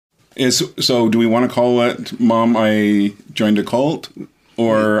So do we want to call it Mom, I Joined a Cult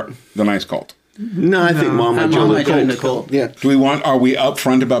or The Nice Cult? No, I think Mom, I Joined a Cult. Yeah. Are we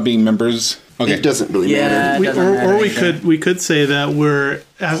upfront about being members? Okay. It doesn't really matter. We could say that we're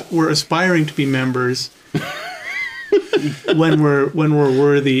aspiring to be members when we're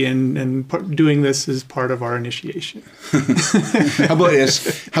worthy, and doing this is part of our initiation. How about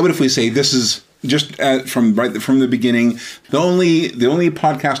this? How about if we say this is just from the beginning, the only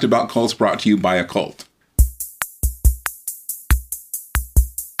podcast about cults brought to you by a cult.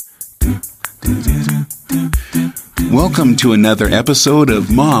 Welcome to another episode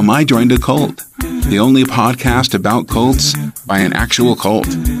of Mom, I Joined a Cult, the only podcast about cults by an actual cult.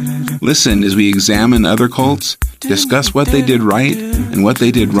 Listen as we examine other cults, discuss what they did right and what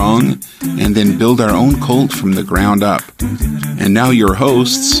they did wrong, and then build our own cult from the ground up. And now your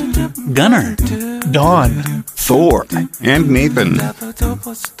hosts, Gunnar, Dawn, Thor, and Nathan.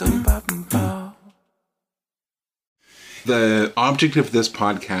 The object of this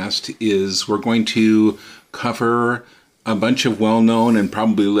podcast is we're going to cover a bunch of well-known and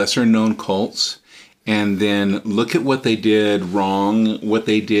probably lesser-known cults, and then look at what they did wrong, what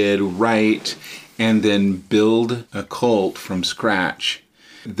they did right, and then build a cult from scratch.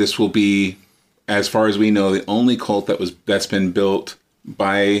 This will be, as far as we know, the only cult that's been built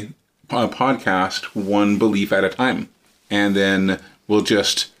by a podcast, one belief at a time. And then we'll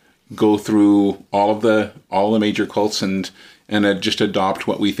just go through all the major cults and just adopt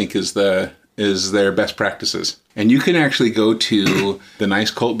what we think is their best practices. And you can actually go to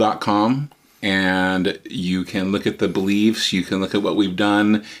thenicecult.com and you can look at the beliefs, you can look at what we've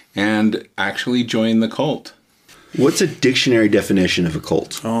done, and actually join the cult. What's a dictionary definition of a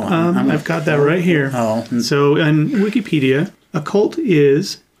cult? I've got that right here. So on Wikipedia, a cult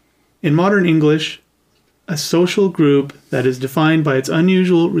is, in modern English, a social group that is defined by its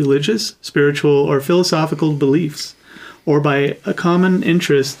unusual religious, spiritual, or philosophical beliefs, or by a common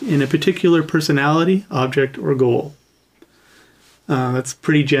interest in a particular personality, object, or goal. That's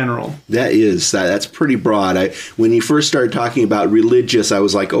pretty general. That's pretty broad. When you first started talking about religious, I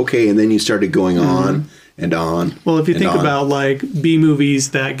was like, okay, and then you started going on and on. Well, if you think about like B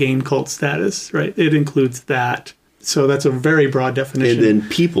movies that gain cult status, right? It includes that. So that's a very broad definition. And then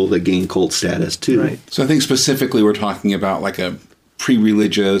people that gain cult status too. Right. So I think specifically we're talking about like a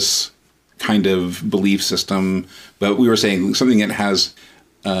pre-religious kind of belief system, but we were saying something that has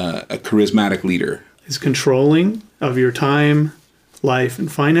a charismatic leader. Is controlling of your time, life,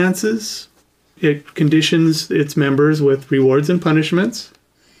 and finances. It conditions its members with rewards and punishments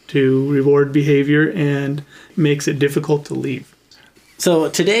to reward behavior and makes it difficult to leave. So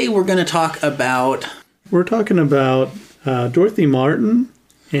today we're going to talk about... We're talking about Dorothy Martin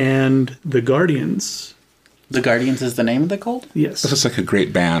and the Guardians. The Guardians is the name of the cult? Yes. This is like a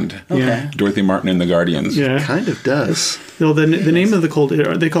great band. Okay. Yeah. Dorothy Martin and the Guardians. Yeah. It kind of does. No, the name of the cult,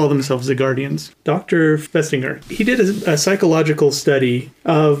 they call themselves the Guardians. Dr. Festinger, he did a psychological study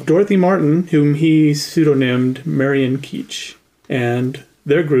of Dorothy Martin, whom he pseudonymed Marion Keech, and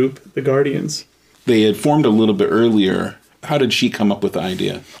their group, the Guardians. They had formed a little bit earlier. How did she come up with the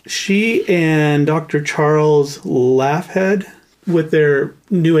idea? She and Dr. Charles Laffhead, with their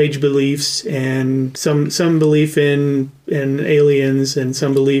New Age beliefs and some belief in aliens and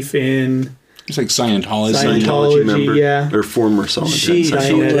some belief in... It's like Scientology. Scientology member, yeah. Or former Scientology.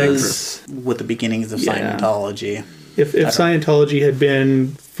 She was with the beginnings of Scientology. If Scientology had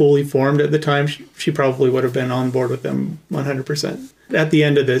been fully formed at the time, she probably would have been on board with them 100%. At the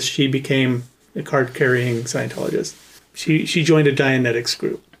end of this, she became a card-carrying Scientologist. She joined a Dianetics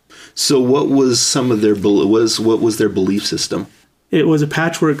group. So what was what was their belief system? It was a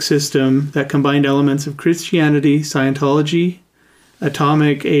patchwork system that combined elements of Christianity, Scientology,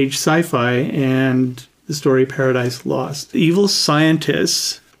 atomic age sci-fi, and the story Paradise Lost. Evil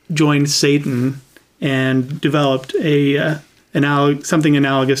scientists joined Satan and developed something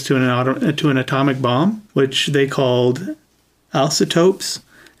analogous to an atomic bomb, which they called isotopes,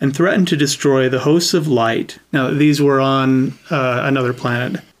 and threatened to destroy the hosts of light. Now, these were on another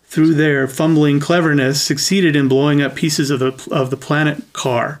planet. Through their fumbling cleverness, succeeded in blowing up pieces of the planet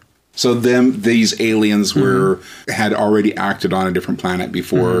Car. So these aliens had already acted on a different planet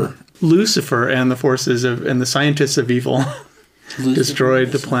before. Lucifer and the forces and the scientists of evil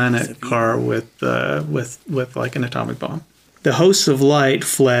destroyed the planet Car with like an atomic bomb. The hosts of light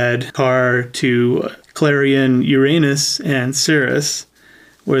fled Car to Clarion, Uranus, and Ceres,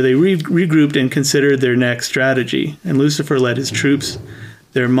 where they regrouped and considered their next strategy. And Lucifer led his troops,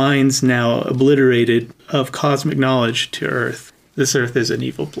 their minds now obliterated, of cosmic knowledge to Earth. This Earth is an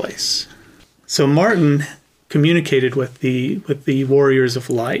evil place. So Martin communicated with the warriors of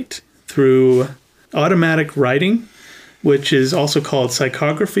light, through automatic writing, which is also called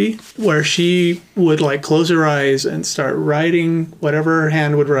psychography, where she would like close her eyes and start writing whatever her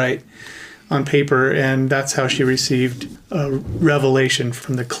hand would write on paper, and that's how she received a revelation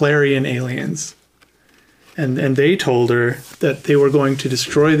from the Clarion aliens. And they told her that they were going to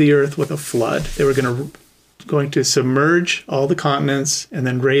destroy the earth with a flood. They were going to submerge all the continents and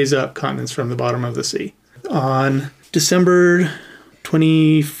then raise up continents from the bottom of the sea. On December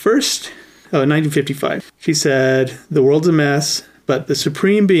 21st, 1955, she said, "The world's a mess, but the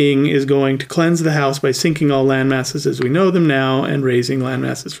Supreme Being is going to cleanse the house by sinking all land masses as we know them now and raising land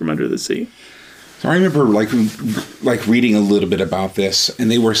masses from under the sea." So I remember like reading a little bit about this, and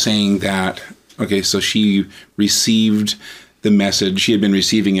they were saying that, okay, so she received the message. She had been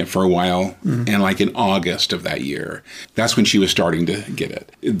receiving it for a while, and like in August of that year, that's when she was starting to get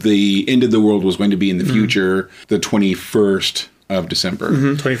it. The end of the world was going to be in the future, the 21st of December.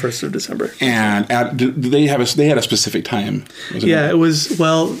 21st of December. And they had a specific time. It was,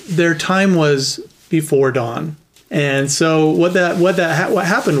 well, their time was before dawn. And so what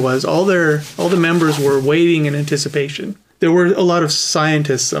happened was all the members were waiting in anticipation. There were a lot of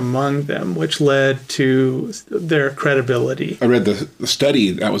scientists among them, which led to their credibility. I read the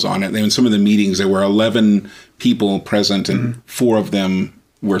study that was on it. In some of the meetings, there were 11 people present, and 4 of them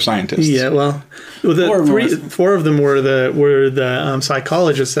were scientists. Yeah, well, four of them were the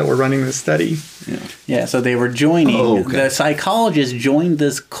psychologists that were running the study. Yeah. So they were joining. Oh, okay. The psychologists joined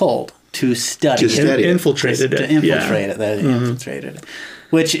this cult to study it. Infiltrated it. To infiltrate it. They infiltrated it.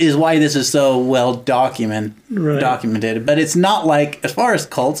 Which is why this is so well documented. But it's not like, as far as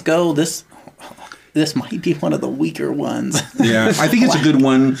cults go, this might be one of the weaker ones. Yeah, I think it's a good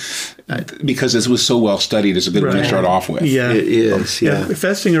one because it was so well studied. It's a good one to start off with. Yeah, it is. Yeah.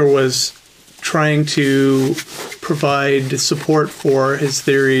 Festinger was trying to provide support for his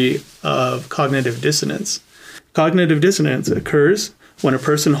theory of cognitive dissonance. Cognitive dissonance occurs when a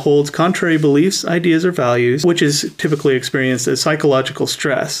person holds contrary beliefs, ideas, or values, which is typically experienced as psychological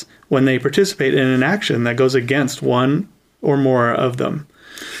stress when they participate in an action that goes against one or more of them.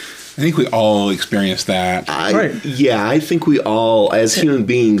 I think we all experience that. Yeah, I think we all, as human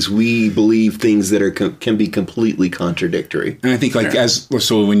beings, we believe things that are can be completely contradictory. And I think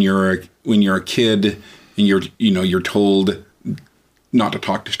when you're a kid and you're told not to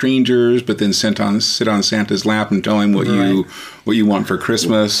talk to strangers, but then sit on Santa's lap and tell him what you want for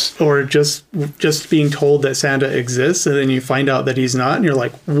Christmas, or just being told that Santa exists, and then you find out that he's not, and you're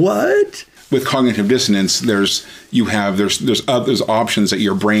like, what? With cognitive dissonance, there's options that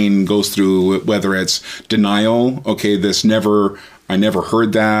your brain goes through, whether it's denial. Okay, I never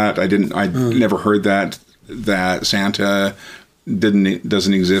heard that. I never heard that Santa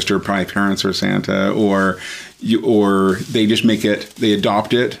doesn't exist, or my parents are Santa, or they just they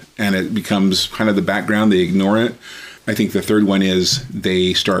adopt it and it becomes kind of the background. They ignore it. I think the third one is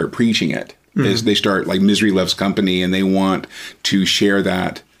they start preaching it. Is they start like misery loves company, and they want to share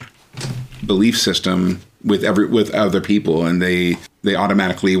that belief system with other people, and they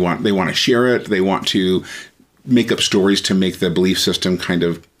automatically want to share it. They want to make up stories to make the belief system kind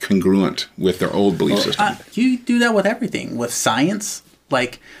of congruent with their old belief system. You do that with everything, with science,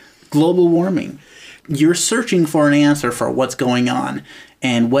 like global warming. You're searching for an answer for what's going on,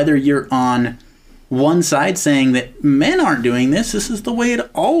 and whether you're on one side saying that men aren't doing this is the way it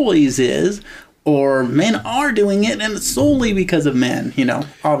always is, or men are doing it and it's solely because of men.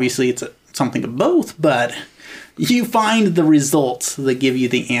 Obviously it's something of both, but you find the results that give you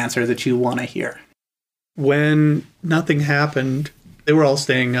the answer that you want to hear. When nothing happened, they were all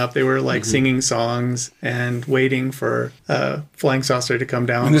staying up. They were like singing songs and waiting for a flying saucer to come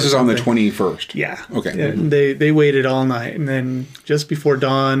down. And this is on the 21st. Yeah. Okay. And they waited all night, and then just before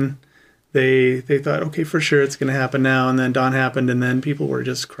dawn, they thought, okay, for sure it's going to happen now. And then dawn happened, and then people were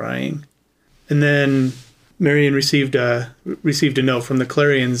just crying. And then Marion received a note from the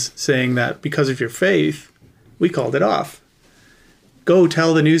Clarions saying that because of your faith, we called it off. Go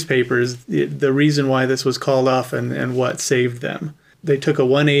tell the newspapers the reason why this was called off and what saved them. They took a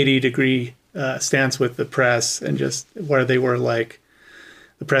 180-degree stance with the press, and just where they were like,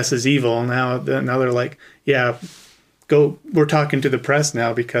 the press is evil. Now they're like, yeah, go. We're talking to the press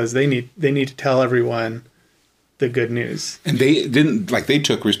now because they need to tell everyone the good news. And they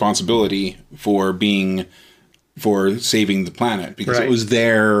took responsibility for saving the planet, because it was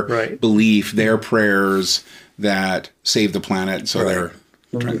their belief, their prayers that saved the planet. So they're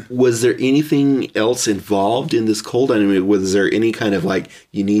trying. Was there anything else involved in this cult? I mean, was there any kind of like,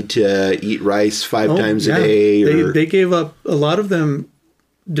 you need to eat rice 5 times a day? Or? They gave up. A lot of them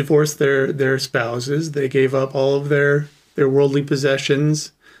divorced their spouses. They gave up all of their worldly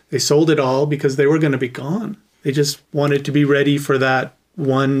possessions. They sold it all because they were going to be gone. They just wanted to be ready for that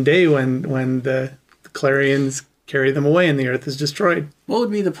one day when the clarions carry them away and the earth is destroyed. What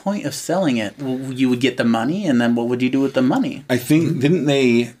would be the point of selling it? Well, you would get the money, and then what would you do with the money? I think didn't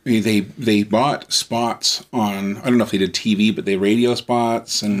they bought spots on, I don't know if they did TV, but they radio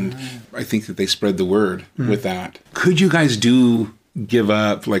spots, and I think that they spread the word with that. Could you guys give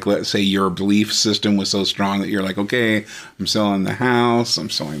up, like, let's say your belief system was so strong that you're like, okay, I'm selling the house, I'm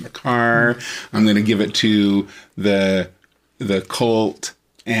selling the car, I'm going to give it to the cult,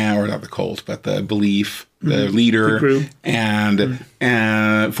 or not the cult, but the belief, the leader, the group.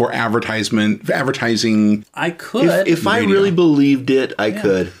 and for advertising. I could. If I really believed it, I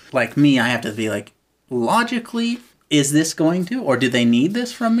could. Like me, I have to be like, logically, is this going to, or do they need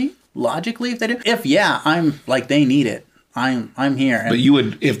this from me? Logically, if they do, I'm like, they need it. I'm here. But you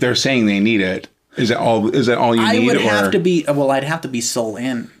would, if they're saying they need it, is that all you need? I would have to be, I'd have to be soul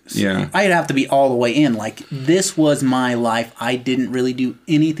in. Yeah. I'd have to be all the way in. Like, this was my life. I didn't really do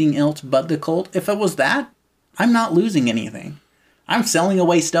anything else but the cult. If it was that, I'm not losing anything. I'm selling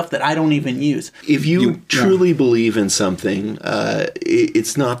away stuff that I don't even use. If you truly believe in something,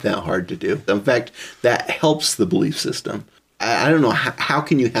 it's not that hard to do. In fact, that helps the belief system. I don't know, how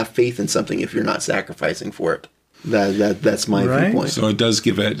can you have faith in something if you're not sacrificing for it? That's my viewpoint. So it does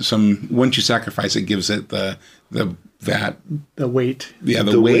give it some. Once you sacrifice, it gives it the weight. Yeah,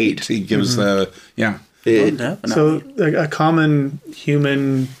 the weight. It gives So a common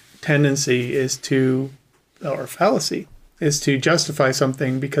human tendency is or fallacy, is to justify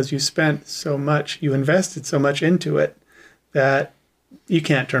something because you spent so much, you invested so much into it that you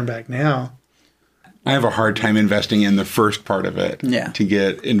can't turn back now. I have a hard time investing in the first part of it to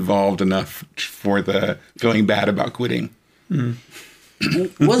get involved enough for the feeling bad about quitting.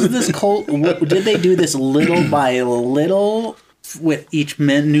 Was this cult, did they do this little by little with each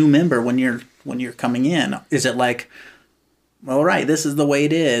new member when you're coming in? Is it like, all right, this is the way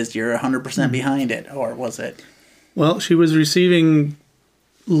it is, you're 100% behind it, or was it? Well, she was receiving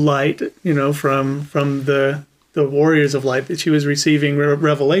light, from the warriors of light, that she was receiving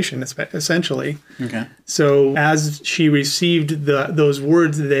revelation, essentially. Okay. So as she received those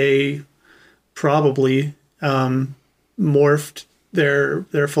words, they probably morphed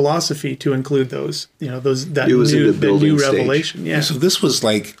their philosophy to include those. That new revelation. Yeah. So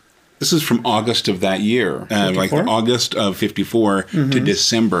this is from August of that year, like August of 54 to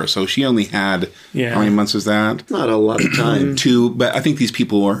December. So she only had, how many months was that? Not a lot of time. But I think these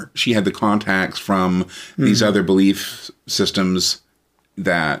people she had the contacts from these other belief systems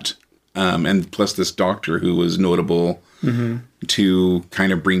that, and plus this doctor who was notable to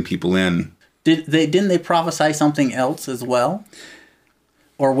kind of bring people in. Didn't they prophesy something else as well?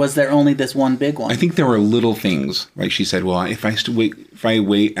 Or was there only this one big one? I think there were little things. Like she said, well, if I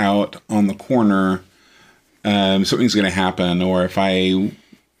wait out on the corner, something's going to happen. Or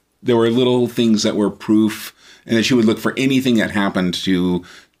there were little things that were proof, and that she would look for anything that happened to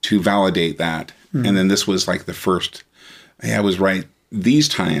validate that. And then this was like the first, I was right these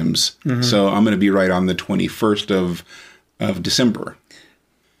times. So I'm going to be right on the 21st of December.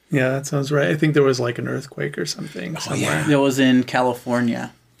 Yeah, that sounds right. I think there was like an earthquake or something somewhere. It was in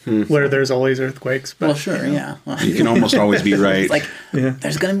California. Where there's always earthquakes. But, well, sure, yeah. You can almost always be right. It's like,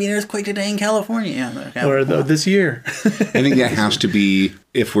 there's going to be an earthquake today in California. Or this year. I think that has to be,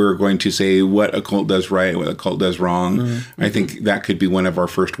 if we're going to say what a cult does right, what a cult does wrong, I think that could be one of our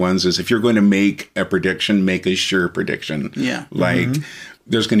first ones, is if you're going to make a prediction, make a sure prediction. Yeah. Like,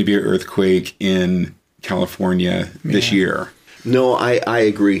 there's going to be an earthquake in California this year. No, I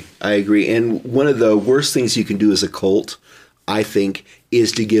agree. And one of the worst things you can do as a cult, I think,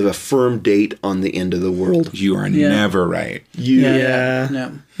 is to give a firm date on the end of the world. You are never right.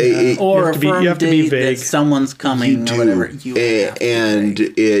 No. Or a firm date that someone's coming or whatever.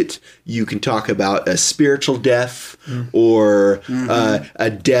 You can talk about a spiritual death or a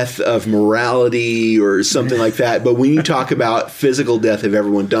death of morality or something like that. But when you talk about physical death of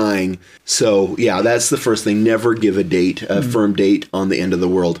everyone dying, that's the first thing. Never give a date, a firm date on the end of the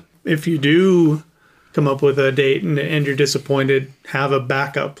world. If you do come up with a date and you're disappointed, have a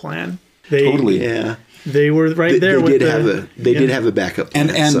backup plan. Totally. Yeah. They were right there. They did have a backup plan.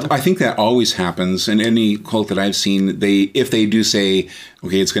 And I think that always happens in any cult that I've seen. If they do say,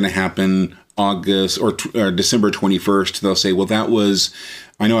 okay, it's going to happen August or December 21st, they'll say, well, that was,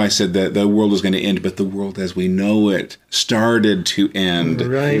 I know I said that the world was going to end, but the world as we know it started to end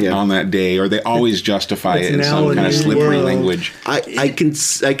on that day. Or they always justify it in some kind of slippery language. I can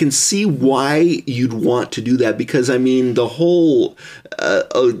see why you'd want to do that, because I mean the whole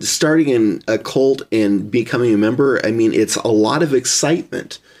starting in a cult and becoming a member, I mean it's a lot of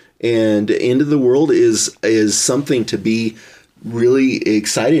excitement. And end of the world is something to be really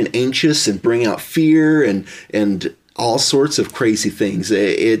excited and anxious and bring out fear and all sorts of crazy things.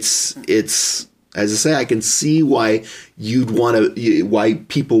 It's as I say, I can see why why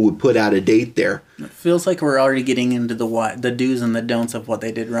people would put out a date there. It feels like we're already getting into the do's and the don'ts of what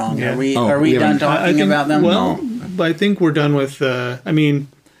they did wrong. Yeah. Are we done talking about them? Well, I think we're done with.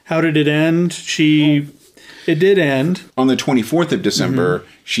 How did it end? It did end. On the 24th of December,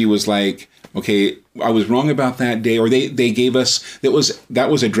 she was like, okay, I was wrong about that day. Or they gave us, that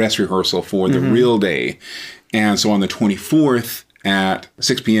was a dress rehearsal for the real day. And so on the 24th at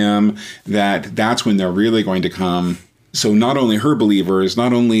 6 p.m., that's when they're really going to come. So not only her believers,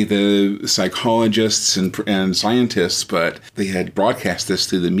 not only the psychologists and scientists, but they had broadcast this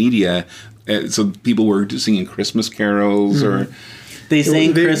through the media. So people were singing Christmas carols or... They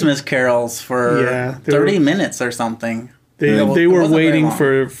sang Christmas carols for 30 minutes or something. They were waiting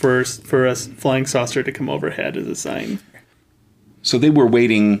for a flying saucer to come overhead as a sign. So they were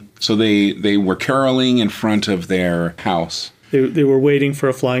waiting. So they were caroling in front of their house. They were waiting for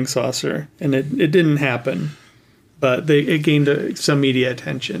a flying saucer, and it didn't happen. But it gained some media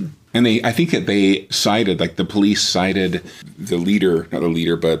attention. And I think that they cited, like the police cited the leader, not the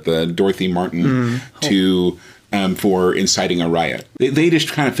leader, but the Dorothy Martin for inciting a riot. They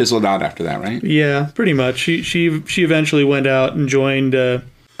just kind of fizzled out after that, right? Yeah, pretty much. She eventually went out and joined a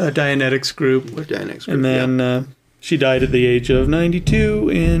Dianetics group. And then she died at the age of 92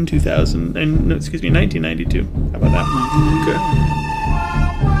 in 1992. How about that? Okay.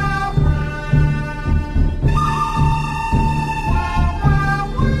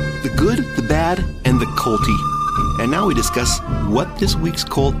 The good, the bad, and the culty. And now we discuss what this week's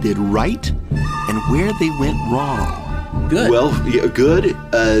cult did right and where they went wrong. Good. Well, yeah, good.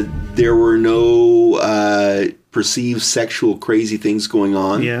 There were no perceived sexual crazy things going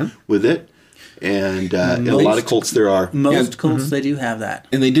on with it. And a lot of cults there are. Most cults, they do have that.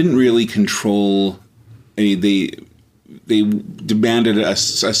 And they didn't really control... They demanded a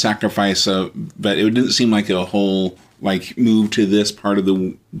sacrifice, but it didn't seem like a whole... like move to this part of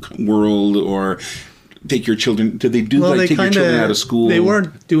the world or take your children. Did they do take your children out of school? They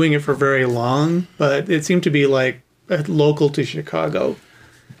weren't doing it for very long, but it seemed to be like local to Chicago.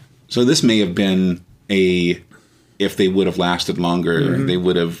 So this may have been if they would have lasted longer, they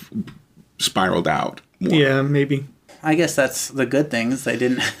would have spiraled out more. Yeah, maybe. I guess that's the good thing is they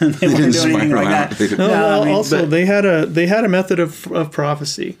weren't doing anything like that. They had a method of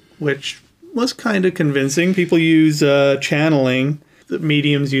prophecy, which was kind of convincing. People use channeling. The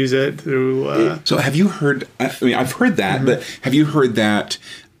mediums use it through... So have you heard... I've heard that, but have you heard that...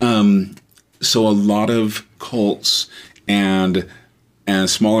 so a lot of cults and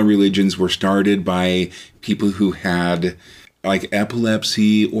smaller religions were started by people who had like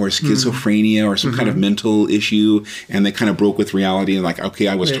epilepsy or schizophrenia or some kind of mental issue, and they kind of broke with reality and like, okay,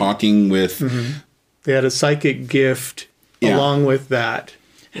 I was talking with... They had a psychic gift along with that.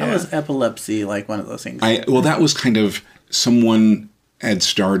 How is epilepsy like one of those things? That was kind of someone had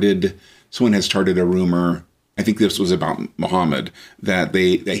started a rumor. I think this was about Muhammad, that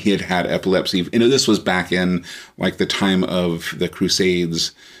he had epilepsy. And this was back in like the time of the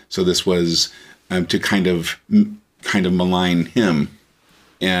Crusades. So this was to kind of malign him.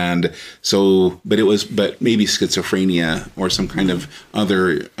 And so, but maybe schizophrenia or some kind of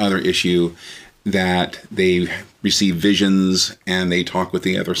other issue that they receive visions and they talk with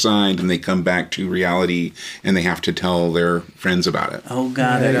the other side and they come back to reality and they have to tell their friends about it. Oh,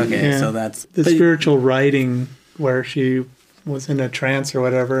 got it. Okay, so that's... The spiritual writing where she was in a trance or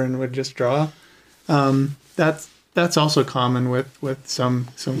whatever and would just draw. That's also common with some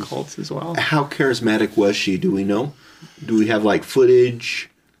cults as well. How charismatic was she? Do we know? Do we have like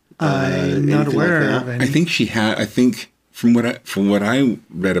footage? I'm not aware of any. I think she had... I think from what I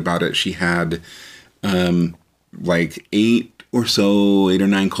read about it, she had like 8 or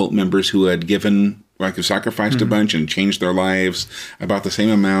 9 cult members who had given, like, who sacrificed a bunch and changed their lives, about the same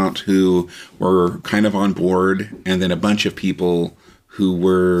amount who were kind of on board, and then a bunch of people who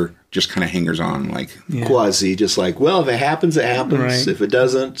were just kind of hangers-on, like... Quasi, just like, well, if it happens, it happens. Right. If it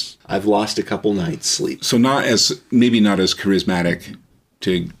doesn't, I've lost a couple nights' sleep. So maybe not as charismatic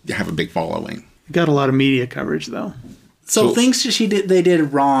to have a big following. Got a lot of media coverage, though. So things they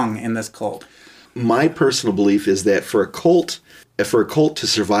did wrong in this cult. My personal belief is that for a cult to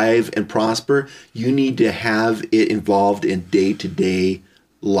survive and prosper, you need to have it involved in day-to-day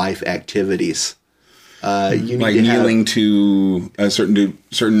life activities. You need like to kneeling to a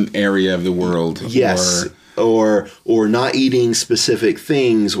certain area of the world. Yes. or not eating specific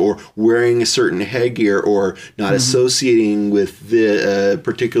things, or wearing a certain headgear, or not associating with the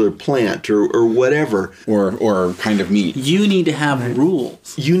particular plant, or whatever. or kind of meat You need to have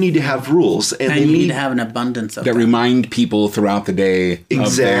rules. You need to have rules, and And they you need to have an abundance of that them. remind people throughout the day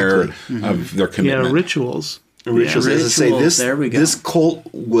Exactly. of their commitment. Yeah, rituals. rituals. As I say, Rituals, there we go. this cult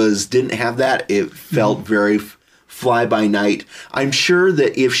didn't have that. It felt very fly by night. I'm sure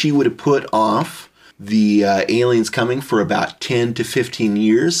that if she would have put off the aliens coming for about 10 to 15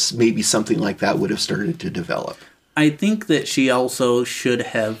 years, maybe something like that would have started to develop. I think that she also should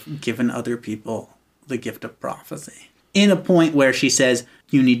have given other people the gift of prophecy. In a point where she says,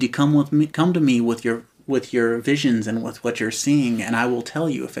 "You need to come to me with your visions and with what you're seeing, and I will tell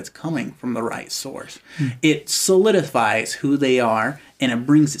you if it's coming from the right source." It solidifies who they are, and it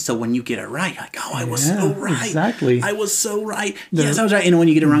brings it so when you get it right, like, "Oh, I was so right. Exactly. I was so right. Yes, I was right." And when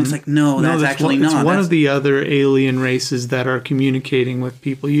you get it wrong, it's like, "No, that's actually it's not." one That's- of the other alien races that are communicating with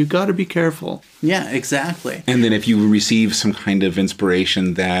people. You got to be careful. Yeah, exactly. And then if you receive some kind of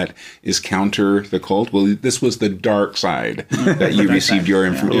inspiration that is counter the cult, well, this was the dark side that you received your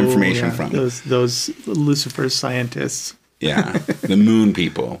information Oh, yeah. from. Those Lucifer scientists. Yeah, the moon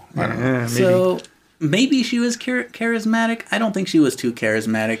people. I don't know. Yeah, maybe. So maybe she was charismatic. I don't think she was too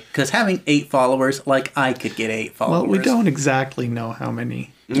charismatic because having 8 followers, like I could get 8 followers. Well, we don't exactly know how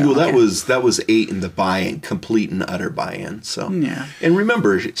many. Well, that was 8 in the buy-in, complete and utter buy-in. So, Yeah. And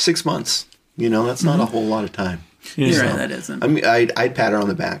remember, 6 months. That's not a whole lot of time. You're right, that isn't. I mean, I'd pat her on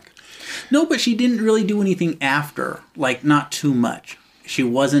the back. No, but she didn't really do anything after. Like, not too much. She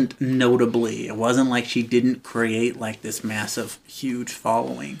wasn't notably. It wasn't like she didn't create like this massive, huge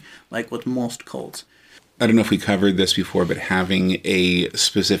following, like with most cults. I don't know if we covered this before, but having a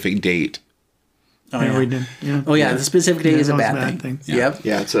specific date. Oh, Yeah, yeah. we did. Yeah. Oh, yeah, the specific date Yeah, is a that was bad a bad thing. thing. Yep.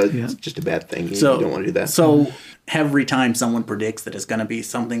 Yeah, it's just a bad thing. You don't want to do that. So every time someone predicts that it's going to be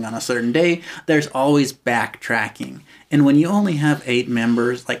something on a certain day, there's always backtracking. And when you only have 8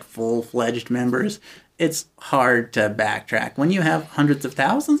 members, like full-fledged members, it's hard to backtrack. When you have hundreds of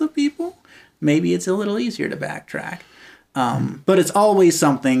thousands of people, maybe it's a little easier to backtrack. But it's always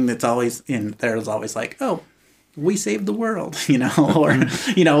something that's always in there's always like, oh, we saved the world, or,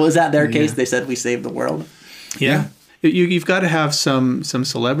 was that their case? They said we saved the world. Yeah. You've got to have some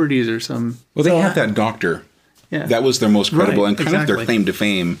celebrities or some. Well, they had that doctor. Yeah. That was their most credible, Right, and kind of their exactly. claim to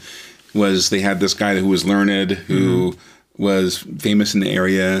fame was they had this guy who was learned, who was famous in the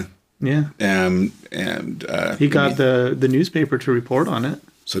area, Yeah. and He got the newspaper to report on it.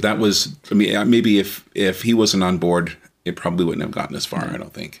 so that was. I mean, maybe if he wasn't on board, it probably wouldn't have gotten as far. I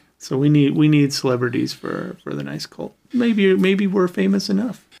don't think. So we need celebrities for the nice cult. Maybe we're famous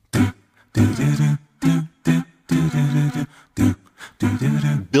enough.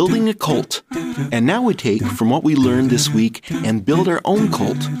 Building a cult. And now we take from what we learned this week and build our own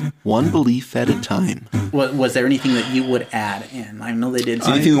cult, one belief at a time. Was there anything that you would add in? I know they did.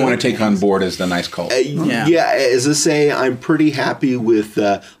 Anything we want to take on board as the nice cult. Yeah, as I say, I'm pretty happy with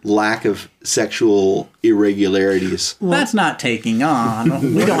lack of sexual irregularities. That's not taking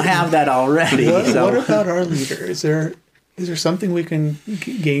on. We don't have that already. so. What about our leader? Is there something we can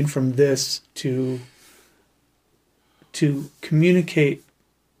gain from this to communicate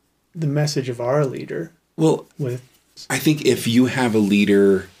the message of our leader Well, with? I think if you have a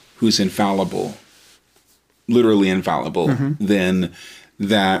leader who's infallible, literally infallible, then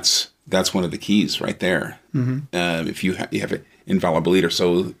that's one of the keys right there. If you have an infallible leader,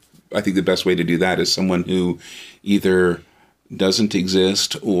 so I think the best way to do that is someone who either doesn't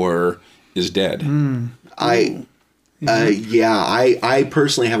exist or is dead. I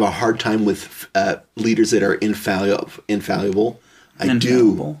personally have a hard time with leaders that are infallible. Infallible.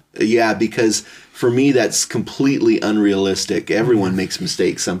 Do. Yeah, because for me, that's completely unrealistic. Everyone makes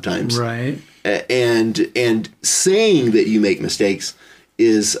mistakes sometimes. Right. And saying that you make mistakes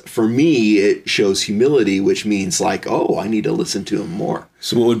is, for me, it shows humility, which means like, oh, I need to listen to him more.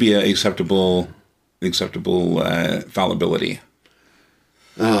 So what would be an acceptable fallibility?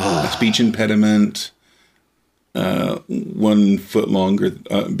 A speech impediment, 1 foot longer,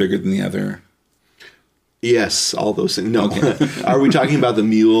 bigger than the other. Yes, all those things. No, are we talking about the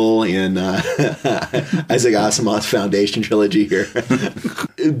mule in Isaac Asimov's Foundation trilogy here?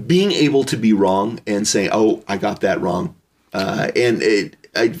 Being able to be wrong and say, "Oh, I got that wrong,"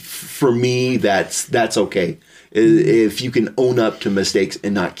 for me, that's okay. If you can own up to mistakes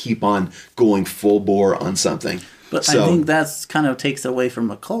and not keep on going full bore on something. But So- I think that's kind of takes away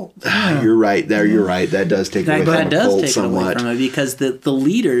from a cult. You're right. You're right. That does take away That from a does cult take it away somewhat. from it because the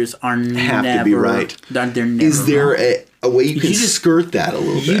leaders are Have never to be right. They're never. Is there wrong. a way you can just- skirt that a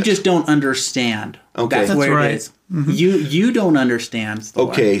little bit? You just don't understand. Okay. That's That's where right. it is. You don't understand. Thor.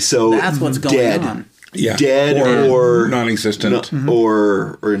 Okay, so that's what's going dead. on. Yeah. Dead or non-existent.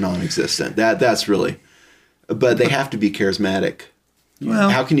 or non-existent. That's really. But they have to be charismatic. Well,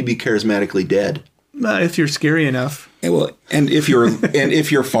 How can you be charismatically dead? if you're scary enough. And well, and if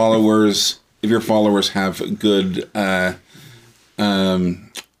your followers have good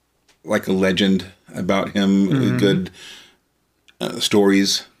like a legend about him, good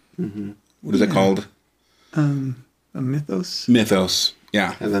stories. What is it called? A mythos. Mythos.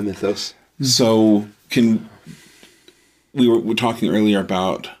 Yeah. Have a mythos. So we were talking earlier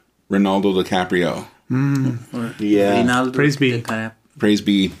about Ronaldo DiCaprio. Yeah. Leonardo Praise be. DiCaprio. Praise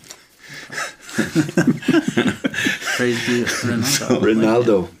be. Praise be Ronaldo.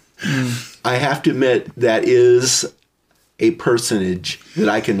 Ronaldo. I have to admit that is a personage that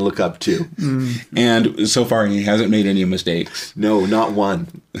I can look up to. And so far, he hasn't made any mistakes. No, not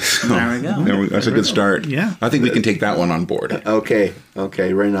one. There we go. That's a good start. Yeah. I think we can take that one on board. Okay,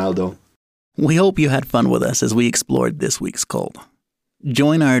 Ronaldo. We hope you had fun with us as we explored this week's cult.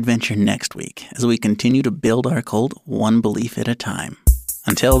 Join our adventure next week as we continue to build our cult one belief at a time.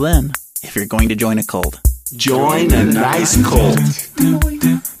 Until then, if you're going to join a cult, Join a nice cult. are we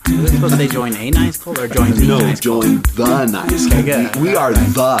supposed to say join a nice cult or join the No, nice cult? join the nice cult. good. We are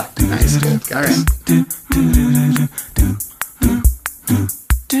the nice cult. All right.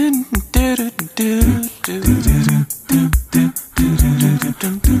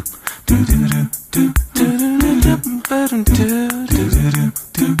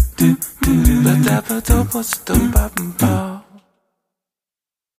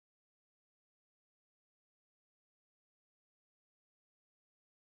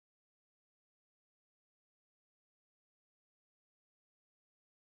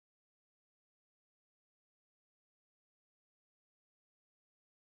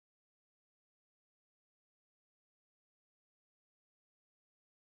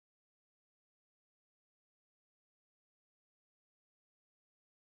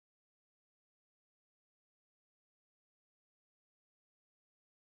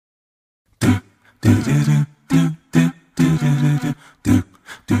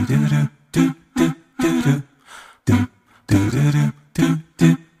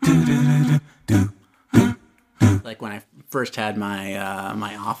 Like when I first had my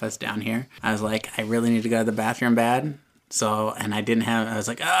my office down here, I was like, I really need to go to the bathroom bad. So, and I didn't have, I was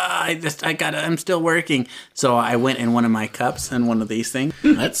like, I'm still working. So I went in one of my cups and one of these things.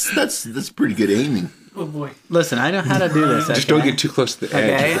 That's pretty good aiming. Oh boy. Listen, I know how to do this. Just don't get too close to the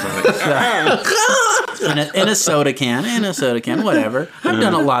edge. Okay. in a soda can, whatever. I've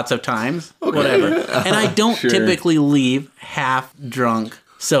done it lots of times, whatever. And I don't typically leave half drunk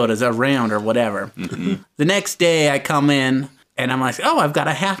sodas around or whatever. The next day I come in and I'm like, oh, I've got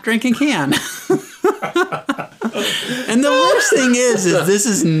a half drinking can. And the worst thing is this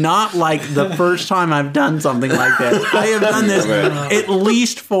is not like the first time I've done something like this. I have done this at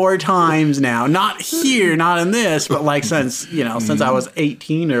least 4 times now. Not here, not in this, but like since I was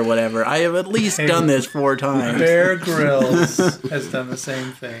 18 or whatever. I have at least done this 4 times. Bear Grylls has done the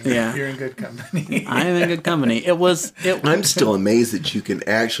same thing. Yeah. You're in good company. I am in good company. I'm still amazed that you can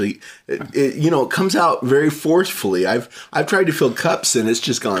actually, it comes out very forcefully. I've tried to fill cups and it's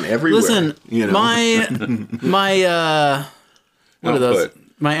just gone everywhere. Listen, my what are those? Output.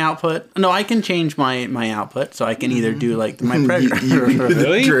 My output. No, I can change my output, so I can either do like my pressure.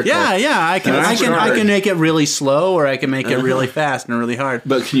 Really? Yeah, I can make it really slow, or I can make it really fast and really hard.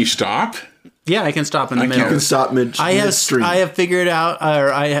 But can you stop? Yeah, I can stop in the middle. You can stop midstream. I have figured out,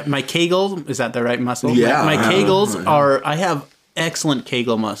 or I have my Kegel. Is that the right muscle? Yeah. My Kegels are. I have excellent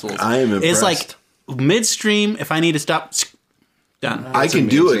Kegel muscles. I am It's impressed. like midstream. If I need to stop, done. I can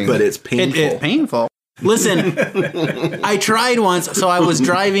do it, amazing. but it's painful. It's painful. Listen, I tried once. So I was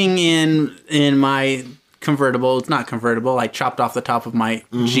driving in my convertible. It's not convertible. I chopped off the top of my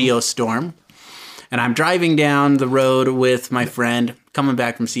Geostorm. And I'm driving down the road with my friend, coming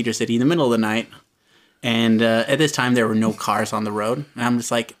back from Cedar City in the middle of the night. And at this time, there were no cars on the road. And I'm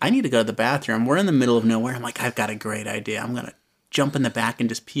just like, I need to go to the bathroom. We're in the middle of nowhere. I'm like, I've got a great idea. I'm going to jump in the back and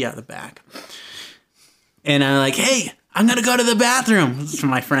just pee out the back. And I'm like, hey, I'm going to go to the bathroom. This is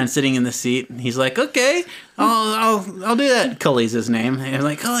my friend sitting in the seat. And he's like, okay, I'll do that. Cully's his name. And I'm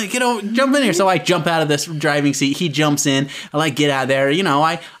like, Cully, jump in here. So I jump out of this driving seat. He jumps in. I get out of there.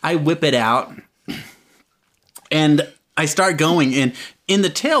 I whip it out. And I start going. And in the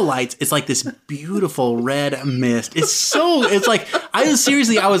taillights, it's like this beautiful red mist. It's like,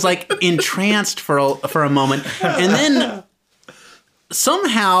 I was like entranced for a moment. And then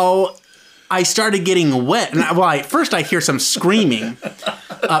somehow I started getting wet. And first I hear some screaming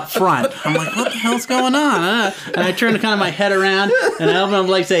up front. I'm like, what the hell's going on? And I turn kind of my head around and I'm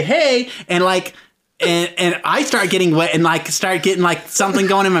like, say, hey, and like, and I start getting wet and like start getting like something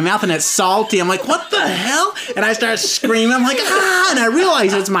going in my mouth and it's salty. I'm like, what the hell? And I start screaming. I'm like, and I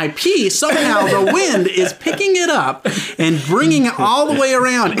realize it's my pee. Somehow the wind is picking it up and bringing it all the way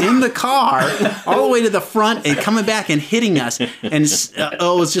around in the car, all the way to the front and coming back and hitting us. And it's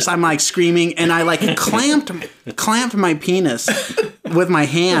just, I'm like screaming and I like clamped my penis with my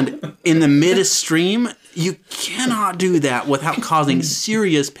hand in the midstream. You cannot do that without causing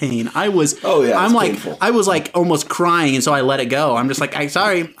serious pain. I was like almost crying, and so I let it go. I'm just like, I'm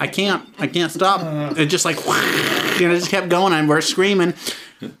sorry, I can't stop. It just like, just kept going. And we're screaming.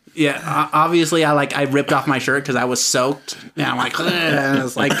 Yeah, obviously, I ripped off my shirt because I was soaked. And I'm like, and I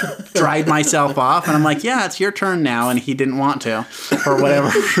was like, dried myself off, and I'm like, yeah, it's your turn now. And he didn't want to, for whatever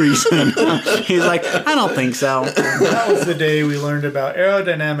reason. He's like, I don't think so. That was the day we learned about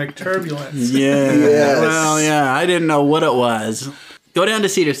aerodynamic turbulence. Yeah. Yes. Well, yeah, I didn't know what it was. Go down to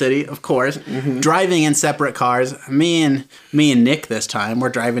Cedar City, of course. Mm-hmm. Driving in separate cars. Me and Nick this time, we're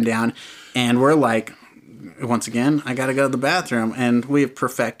driving down, and we're like, once again, I got to go to the bathroom. And we've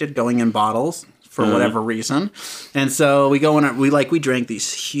perfected going in bottles for whatever reason. And so we go in, we drank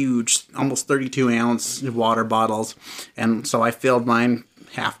these huge, almost 32-ounce water bottles. And so I filled mine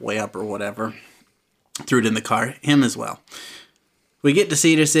halfway up or whatever, threw it in the car, him as well. We get to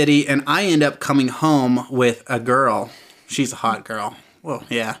Cedar City, and I end up coming home with a girl. She's a hot girl. Well,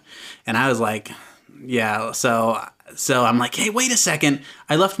 yeah. And I was like, yeah, so I'm like, hey, wait a second.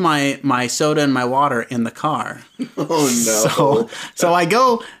 I left my soda and my water in the car. Oh, no. So I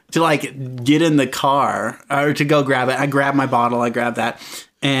go to, like, get in the car, or to go grab it. I grab my bottle. I grab that.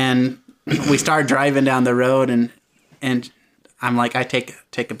 And we start driving down the road, and I'm like, I take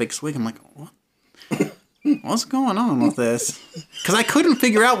a big swig. I'm like, what? What's going on with this? Because I couldn't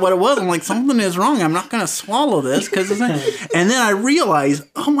figure out what it was. I'm like, something is wrong. I'm not going to swallow this. And then I realized,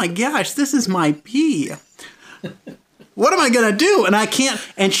 oh my gosh, this is my pee. What am I going to do? And I can't.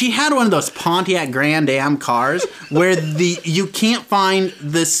 And she had one of those Pontiac Grand Am cars where you can't find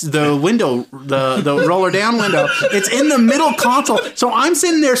the window, the roller down window. It's in the middle console. So I'm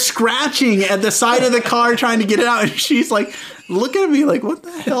sitting there scratching at the side of the car trying to get it out. And she's like, looking at me like, what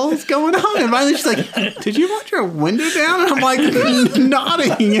the hell is going on? And finally she's like, did you want your window down? And I'm like,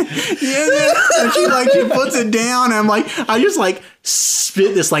 nodding. Yeah. And she puts it down. And I'm like, I just like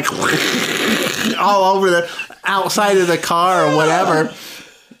spit this like all over the outside of the car or whatever.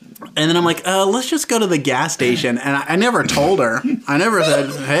 And then I'm like, let's just go to the gas station. And I never told her. I never said,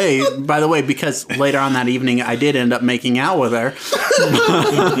 hey, by the way, because later on that evening, I did end up making out with her.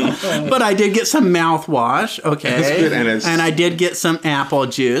 But I did get some mouthwash, okay? That's good, and I did get some apple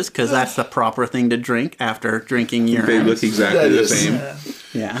juice, because that's the proper thing to drink after drinking urine. They look exactly the same.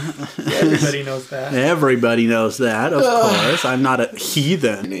 Yeah. Everybody knows that. Everybody knows that, of course. I'm not a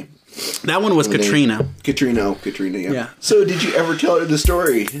heathen. That one was Katrina. Katrina, yeah. So did you ever tell her the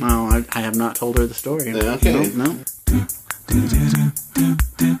story? No, I have not told her the story. Okay. No.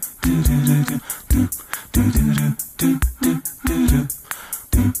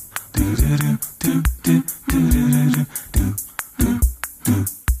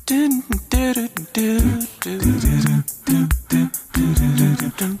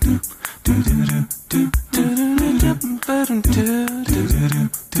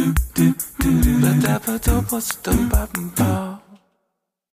 But